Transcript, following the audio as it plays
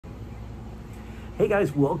Hey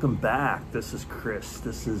guys, welcome back. This is Chris.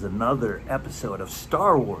 This is another episode of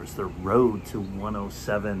Star Wars, The Road to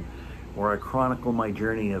 107, where I chronicle my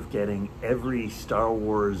journey of getting every Star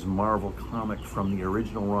Wars Marvel comic from the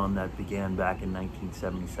original run that began back in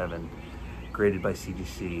 1977, graded by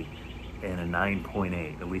CGC, in a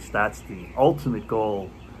 9.8. At least that's the ultimate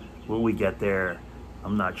goal. Will we get there?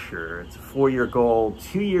 I'm not sure. It's a 4-year goal,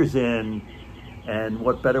 2 years in. And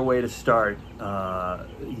what better way to start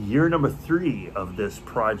year number 3 of this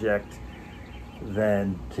project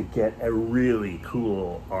than to get a really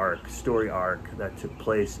cool story arc that took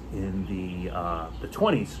place in the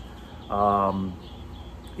 20s.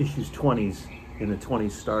 Issues 20s in the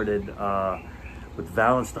 20s started with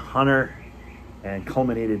Valance the Hunter and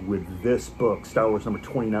culminated with this book, Star Wars number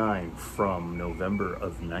 29, from November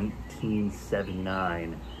of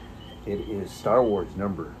 1979. It is Star Wars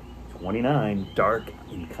number 29, Dark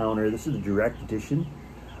Encounter. This is a direct edition,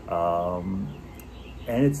 and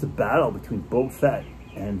it's the battle between Boba Fett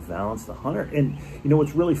and Valance the Hunter. And you know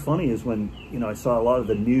what's really funny is when I saw a lot of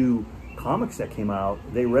the new comics that came out,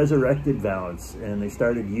 they resurrected Valance and they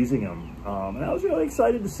started using him, and I was really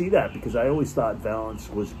excited to see that, because I always thought Valance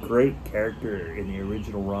was a great character in the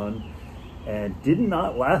original run and did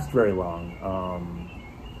not last very long.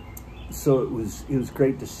 So it was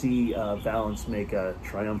great to see Valance make a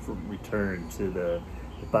triumphant return to the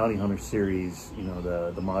Bounty Hunter series,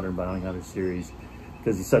 the modern Bounty Hunter series,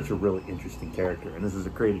 because he's such a really interesting character. And this is a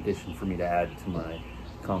great addition for me to add to my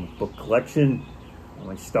comic book collection.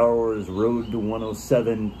 My Star Wars Road to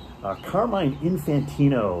 107. Carmine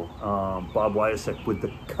Infantino, Bob Wiacek with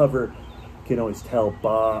the cover. You can always tell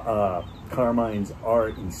Carmine's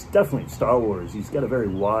art, and it's definitely Star Wars. He's got a very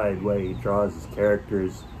wide way he draws his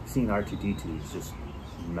characters. Seeing R2-D2 is just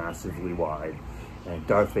massively wide, and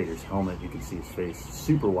Darth Vader's helmet, you can see his face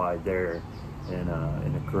super wide there, in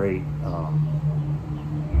a great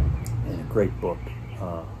book.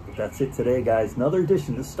 But that's it today, guys. Another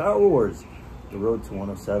edition of Star Wars, The Road to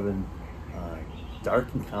 107,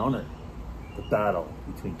 Dark Encounter, the battle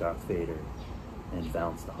between Darth Vader and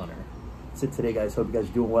Valance the Hunter. That's it today, guys. Hope you guys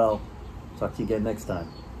are doing well. Talk to you again next time.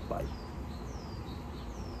 Bye.